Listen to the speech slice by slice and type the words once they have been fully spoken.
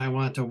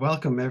want to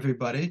welcome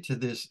everybody to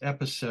this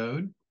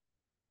episode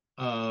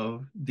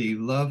of the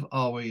Love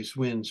Always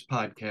Wins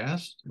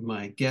podcast.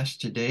 My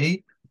guest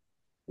today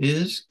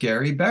is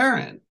Gary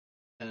Barron,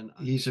 and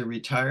he's a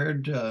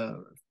retired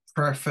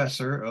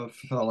professor of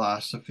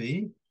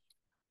philosophy,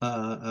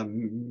 a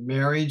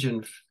marriage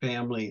and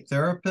family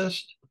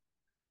therapist.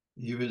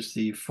 He was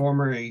the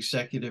former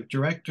executive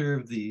director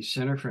of the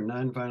Center for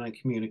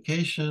Nonviolent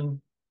Communication.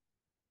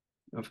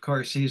 Of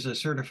course, he's a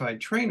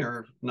certified trainer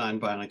of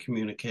nonviolent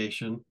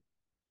communication.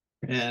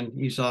 And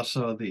he's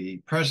also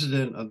the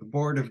president of the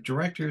board of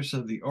directors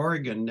of the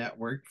Oregon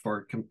Network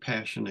for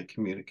Compassionate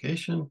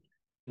Communication.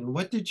 And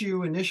what did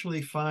you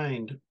initially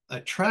find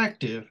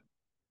attractive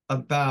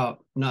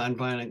about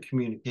nonviolent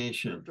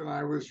communication? And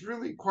I was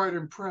really quite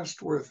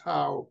impressed with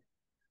how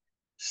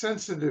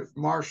sensitive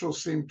Marshall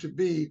seemed to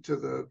be to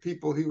the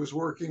people he was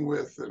working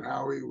with and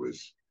how he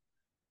was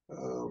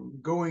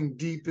going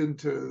deep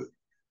into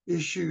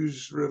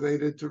issues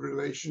related to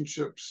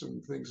relationships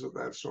and things of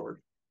that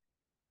sort.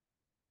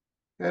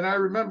 And I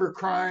remember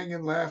crying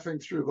and laughing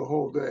through the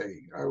whole day.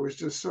 I was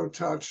just so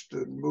touched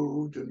and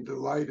moved and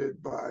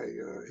delighted by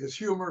his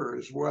humor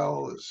as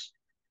well as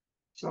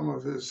some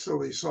of his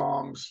silly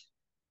songs.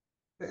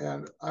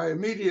 And I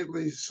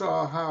immediately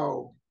saw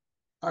how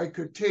I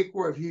could take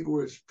what he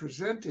was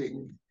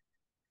presenting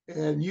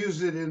and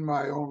use it in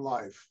my own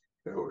life.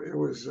 It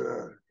was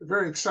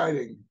very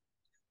exciting.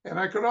 And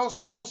I could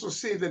also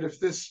see that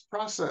if this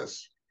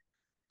process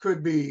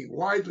could be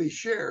widely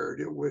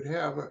shared, it would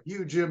have a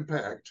huge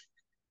impact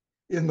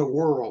in the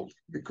world,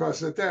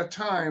 because at that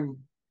time,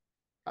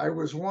 I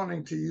was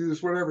wanting to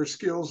use whatever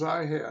skills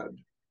I had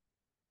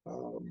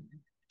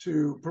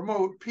to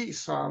promote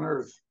peace on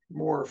earth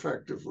more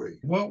effectively.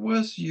 What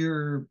was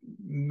your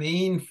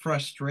main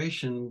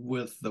frustration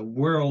with the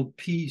world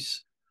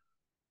peace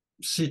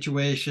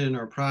situation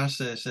or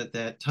process at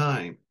that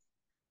time?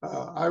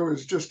 I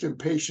was just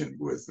impatient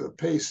with the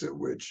pace at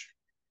which,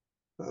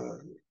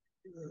 you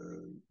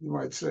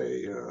might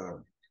say,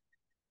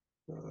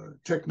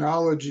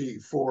 technology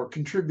for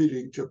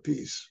contributing to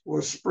peace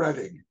was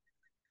spreading.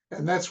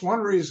 And that's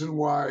one reason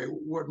why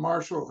what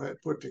Marshall had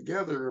put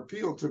together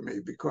appealed to me,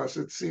 because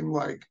it seemed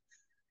like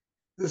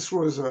this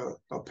was a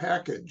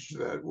package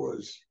that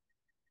was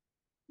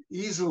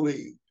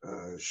easily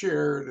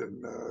shared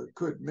and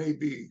could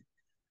maybe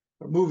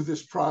move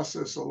this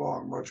process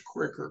along much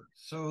quicker.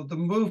 So the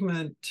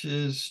movement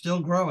is still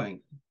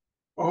growing.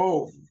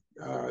 Oh,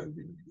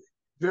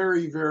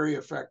 very, very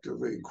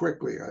effectively and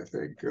quickly, I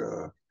think.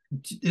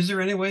 Is there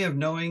any way of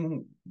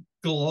knowing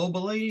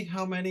globally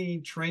how many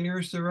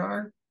trainers there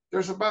are?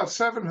 There's about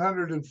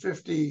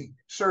 750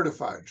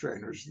 certified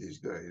trainers these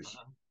days.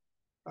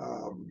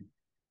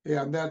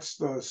 And that's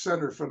the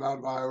Center for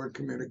Nonviolent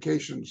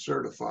Communication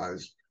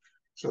certifies.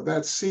 So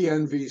that's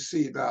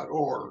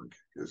cnvc.org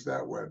is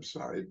that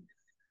website.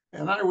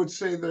 And I would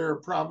say there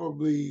are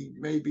probably,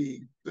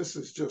 maybe, this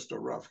is just a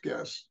rough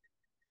guess,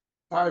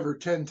 5 or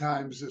 10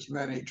 times as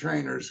many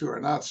trainers who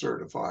are not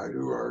certified,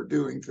 who are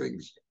doing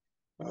things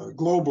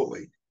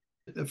globally.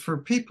 For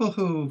people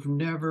who've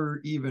never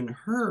even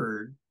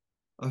heard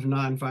of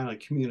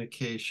nonviolent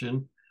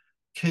communication,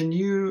 can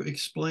you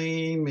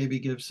explain, maybe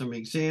give some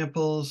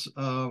examples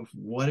of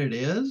what it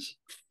is?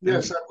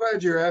 Yes, I'm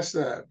glad you asked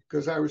that,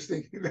 because I was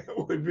thinking that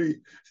would be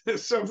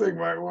something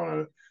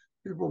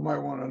people might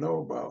want to know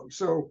about.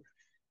 So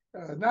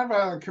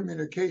nonviolent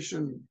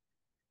communication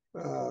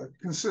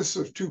consists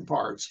of 2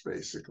 parts,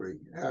 basically.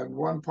 And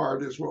one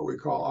part is what we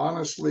call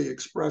honestly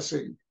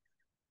expressing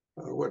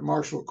what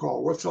Marshall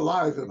called what's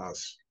alive in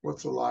us,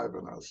 what's alive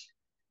in us.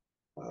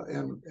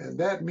 And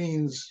that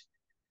means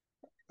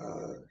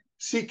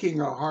seeking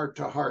a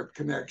heart-to-heart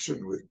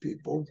connection with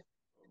people.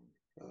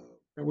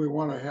 And we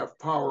want to have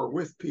power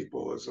with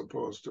people as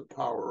opposed to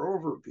power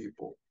over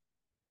people.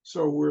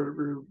 So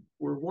we're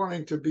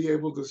wanting to be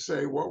able to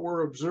say what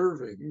we're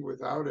observing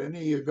without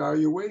any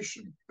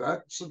evaluation.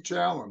 That's a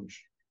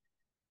challenge.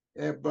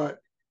 But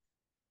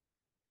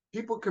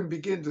people can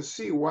begin to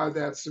see why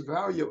that's a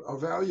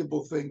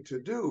valuable thing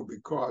to do,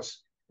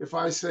 because if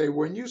I say,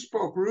 when you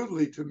spoke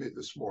rudely to me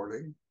this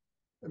morning,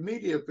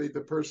 immediately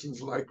the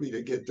person's likely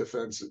to get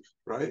defensive,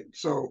 right?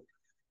 So,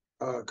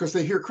 because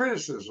they hear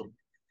criticism.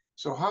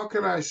 So how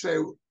can I say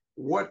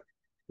what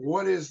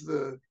is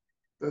the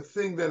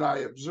thing that I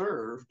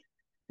observed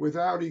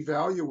without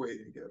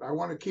evaluating it? I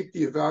want to keep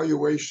the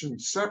evaluation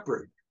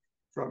separate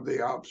from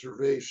the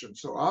observation.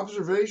 So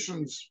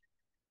observations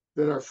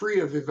that are free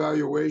of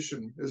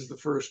evaluation is the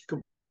first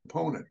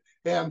component.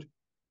 And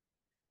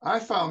I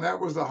found that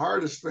was the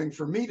hardest thing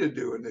for me to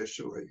do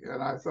initially.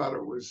 And I thought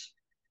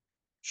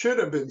should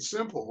have been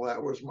simple.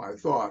 That was my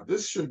thought.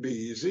 This should be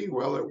easy.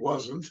 Well, it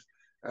wasn't.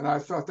 And I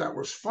thought that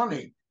was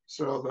funny.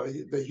 So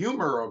the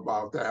humor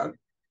about that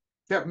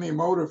kept me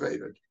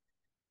motivated.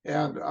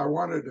 And I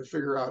wanted to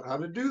figure out how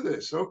to do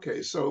this.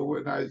 Okay, so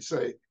when I'd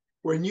say,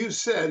 when you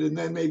said, and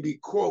then maybe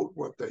quote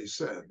what they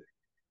said,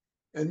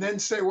 and then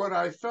say what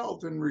I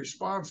felt in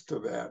response to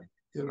that.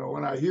 You know,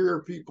 when I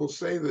hear people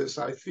say this,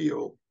 I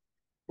feel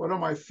what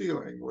am I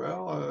feeling?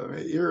 Well,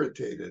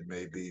 irritated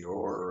maybe,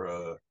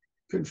 or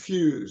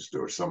confused,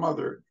 or some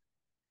other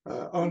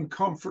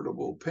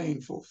uncomfortable,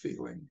 painful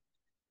feeling.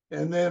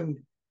 And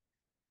then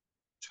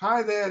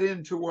tie that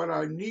into what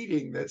I'm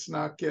needing that's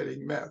not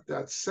getting met.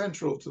 That's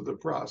central to the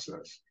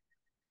process.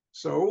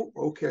 So,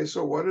 okay,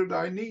 so what did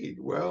I need?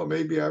 Well,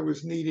 maybe I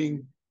was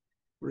needing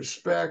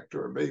respect,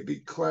 or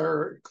maybe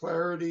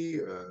clarity,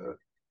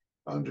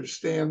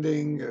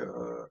 understanding.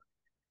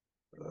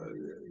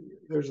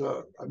 There's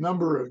a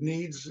number of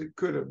needs it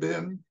could have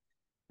been.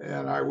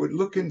 And I would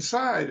look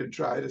inside and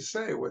try to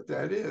say what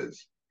that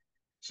is.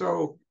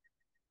 So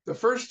the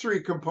first three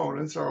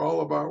components are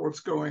all about what's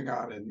going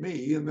on in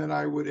me. And then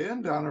I would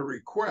end on a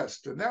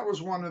request. And that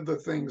was one of the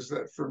things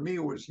that for me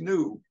was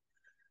new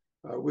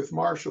with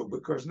Marshall,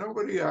 because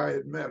nobody I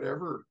had met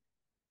ever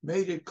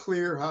made it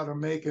clear how to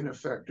make an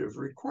effective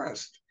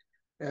request.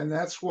 And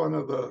that's one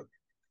of the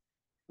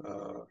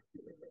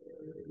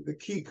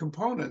key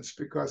components,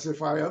 because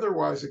if I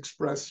otherwise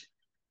express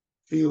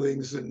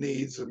feelings and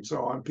needs and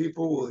so on,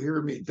 people will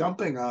hear me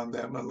dumping on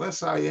them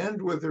unless I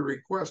end with a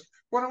request.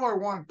 What do I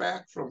want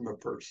back from the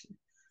person?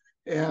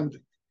 And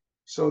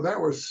so that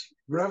was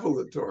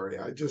revelatory.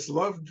 I just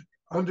loved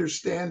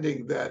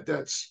understanding that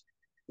that's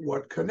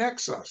what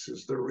connects us,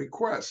 is the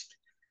request.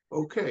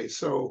 Okay,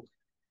 so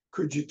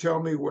could you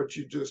tell me what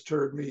you just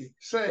heard me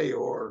say?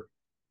 Or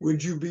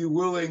would you be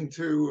willing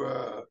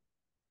to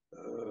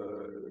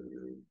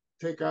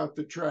take out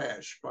the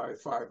trash by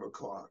 5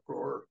 o'clock,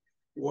 or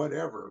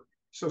whatever?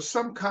 So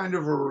some kind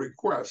of a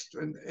request.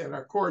 And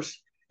of course,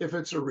 if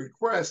it's a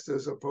request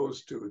as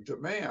opposed to a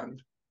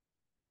demand,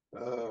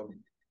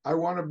 I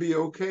want to be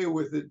okay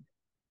with it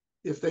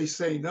if they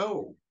say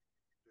no.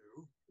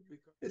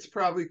 It's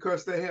probably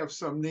because they have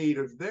some need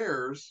of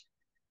theirs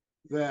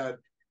that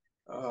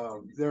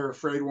they're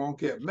afraid won't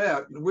get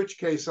met, in which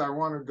case I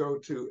want to go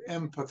to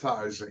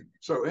empathizing.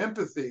 So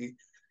empathy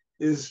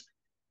is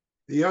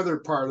the other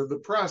part of the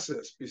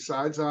process.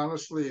 Besides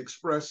honestly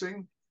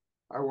expressing,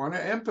 I want to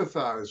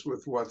empathize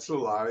with what's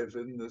alive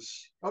in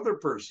this other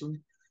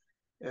person.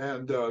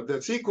 And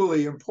that's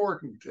equally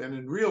important. And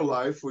in real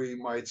life, we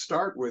might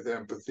start with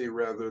empathy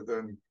rather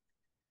than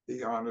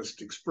the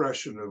honest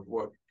expression of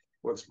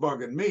what's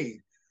bugging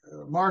me.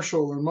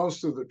 Marshall and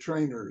most of the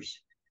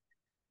trainers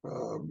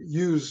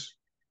use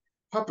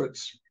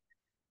puppets,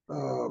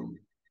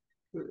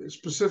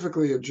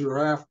 specifically a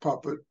giraffe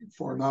puppet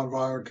for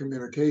nonviolent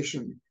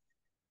communication,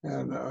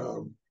 and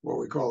what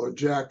we call a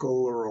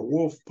jackal or a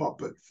wolf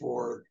puppet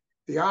for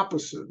the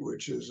opposite,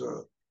 which is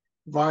a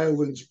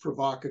violence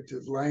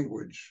provocative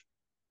language.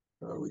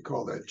 We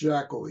call that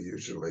jackal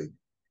usually,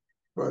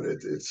 but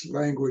it's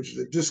language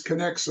that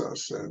disconnects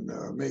us and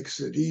makes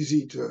it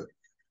easy to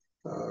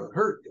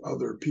hurt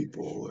other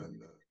people.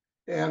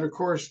 And of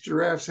course,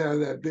 giraffes have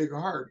that big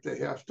heart. They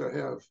have to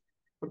have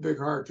a big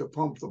heart to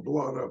pump the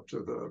blood up to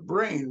the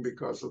brain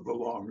because of the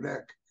long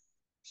neck.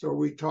 So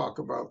we talk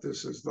about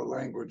this as the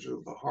language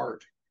of the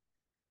heart,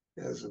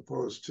 as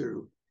opposed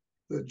to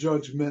the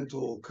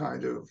judgmental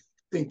kind of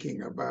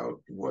thinking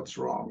about what's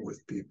wrong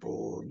with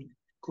people,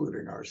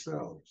 including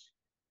ourselves.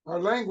 Our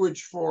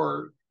language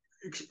for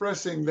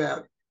expressing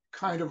that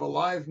kind of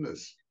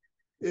aliveness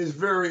is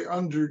very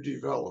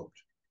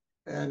underdeveloped.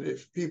 And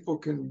if people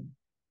can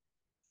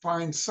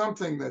find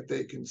something that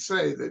they can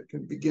say that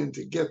can begin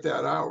to get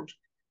that out,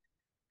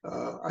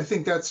 I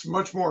think that's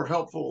much more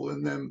helpful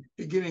in them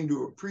beginning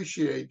to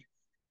appreciate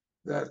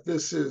that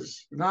this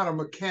is not a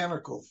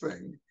mechanical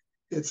thing.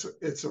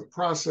 It's a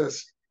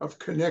process of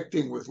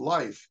connecting with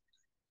life,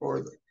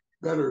 or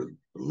better,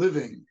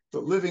 living, the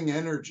living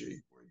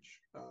energy.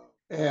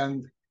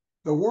 And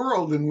the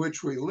world in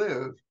which we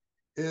live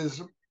is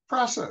a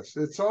process.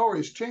 It's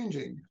always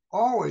changing,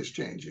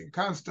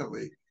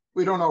 constantly.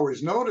 We don't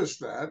always notice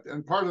that.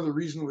 And part of the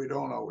reason we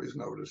don't always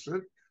notice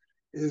it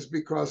is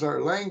because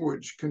our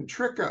language can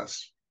trick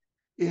us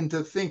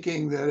into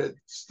thinking that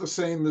it's the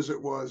same as it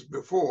was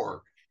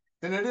before.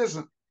 And it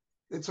isn't.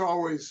 It's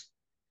always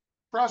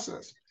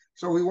process.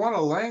 So we want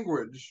a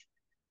language,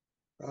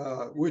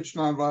 which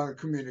nonviolent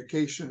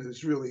communication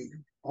is really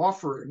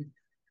offering,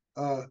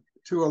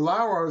 to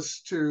allow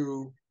us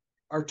to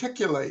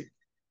articulate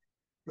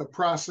the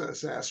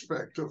process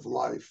aspect of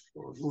life,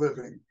 of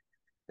living.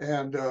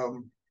 And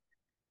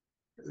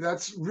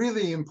that's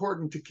really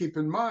important to keep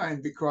in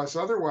mind, because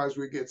otherwise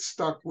we get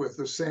stuck with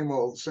the same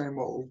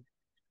old.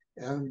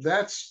 And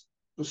that's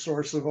the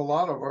source of a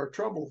lot of our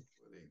trouble.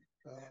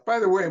 By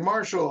the way,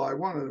 Marshall, I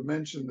wanted to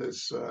mention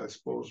this, I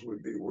suppose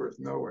would be worth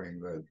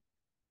knowing, that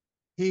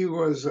he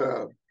was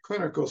a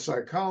clinical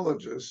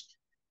psychologist,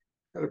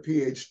 had a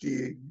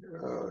PhD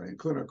in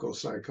clinical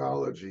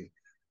psychology,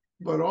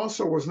 but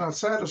also was not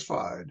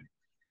satisfied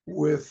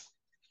with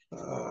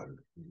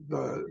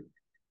the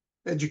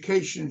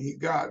education he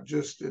got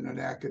just in an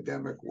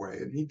academic way.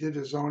 And he did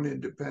his own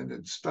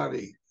independent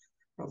study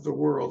of the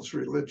world's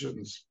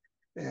religions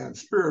and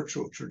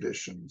spiritual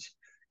traditions.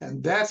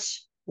 And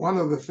that's one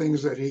of the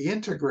things that he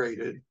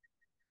integrated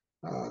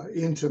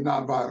into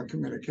nonviolent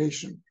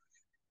communication.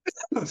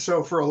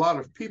 So for a lot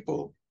of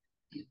people,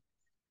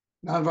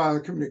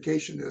 Nonviolent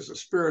communication is a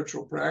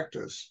spiritual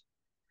practice.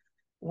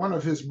 One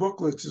of his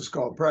booklets is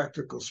called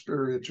Practical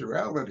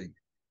Spirituality,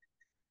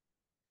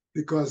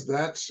 because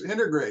that's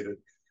integrated.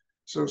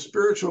 So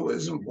spiritual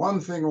isn't one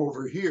thing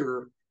over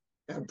here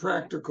and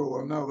practical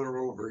another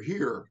over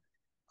here.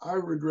 I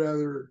would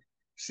rather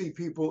see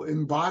people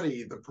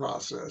embody the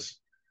process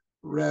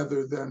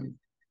rather than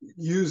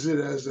use it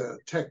as a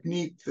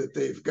technique that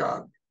they've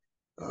got,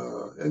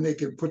 and they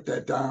can put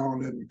that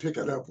down and pick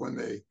it up when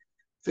they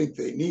think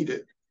they need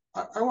it.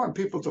 I want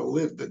people to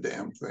live the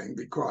damn thing,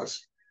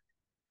 because,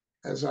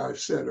 as I've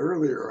said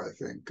earlier, I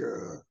think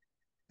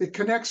it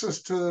connects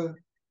us to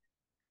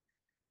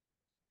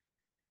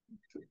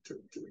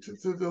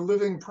the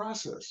living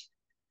process,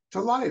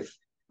 to life.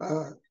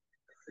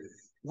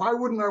 Why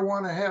wouldn't I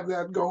want to have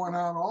that going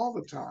on all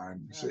the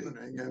time?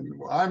 And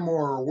I'm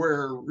more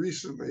aware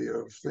recently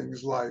of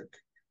things like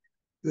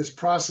this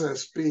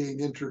process being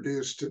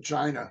introduced to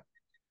China.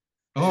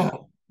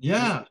 Oh,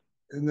 yeah.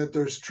 And that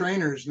there's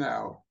trainers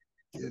now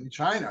in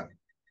China,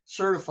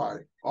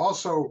 certified.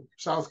 Also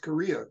South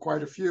Korea,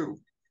 quite a few,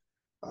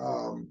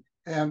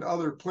 and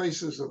other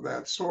places of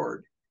that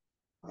sort.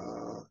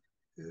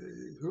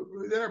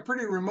 They're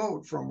pretty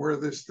remote from where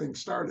this thing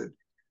started.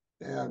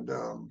 And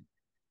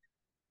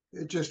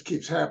it just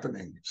keeps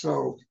happening.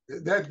 So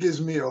that gives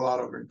me a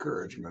lot of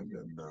encouragement.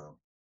 And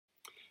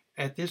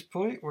at this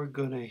point, we're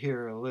going to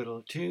hear a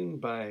little tune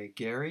by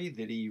Gary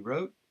that he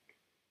wrote,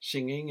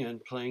 singing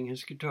and playing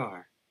his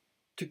guitar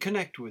to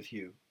connect with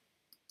you.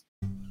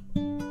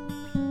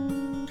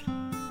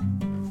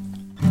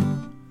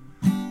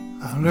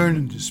 I'm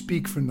learning to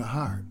speak from the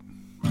heart.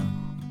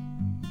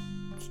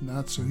 It's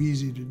not so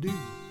easy to do.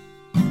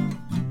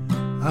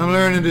 I'm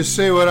learning to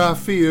say what I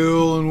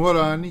feel and what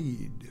I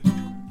need,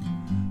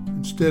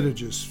 instead of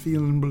just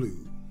feeling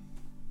blue.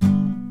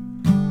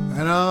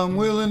 And I'm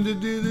willing to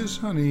do this,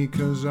 honey,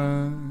 'cause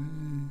I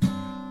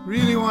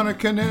really want to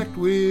connect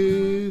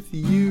with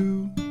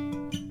you.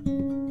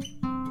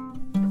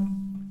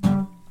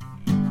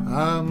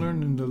 I'm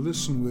learning to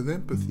listen with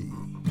empathy.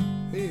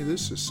 Hey,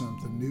 this is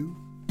something new.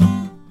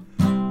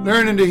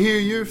 Learning to hear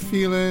your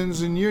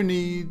feelings and your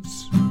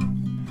needs.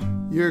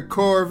 Your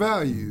core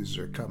values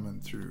are coming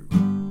through.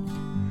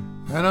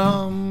 And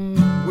I'm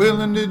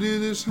willing to do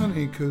this,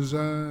 honey, 'cause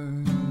I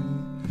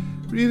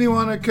really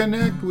want to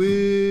connect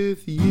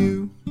with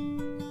you.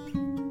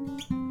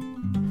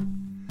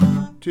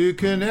 To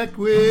connect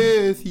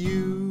with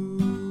you,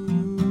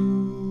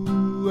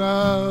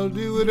 I'll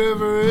do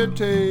whatever it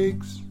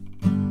takes.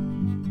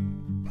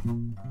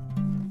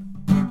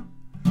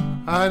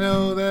 I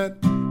know that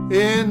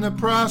in the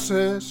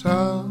process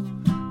I'll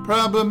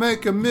probably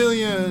make a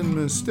million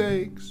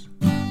mistakes,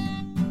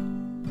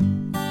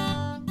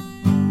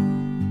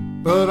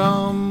 but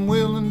I'm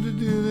willing to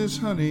do this,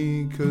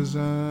 honey, 'cause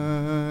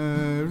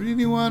I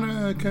really want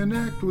to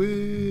connect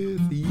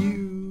with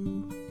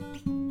you.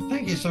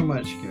 Thank you so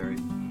much, Gary.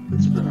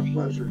 It's been a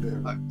pleasure,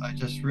 Dave. I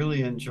just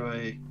really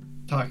enjoy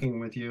talking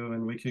with you,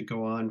 and we could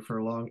go on for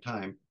a long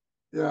time.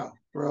 Yeah,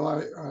 well,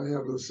 I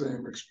have the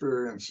same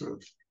experience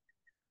of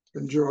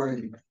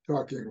enjoying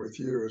talking with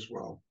you as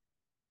well.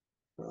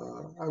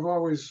 I've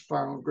always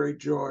found great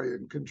joy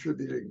in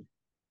contributing,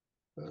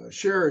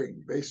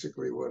 sharing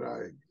basically what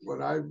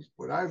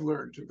I've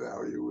learned to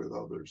value with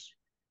others.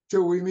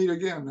 Till we meet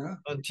again, huh?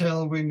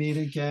 Until we meet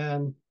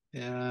again,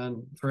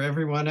 and for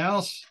everyone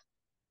else,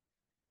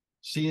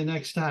 see you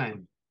next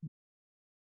time.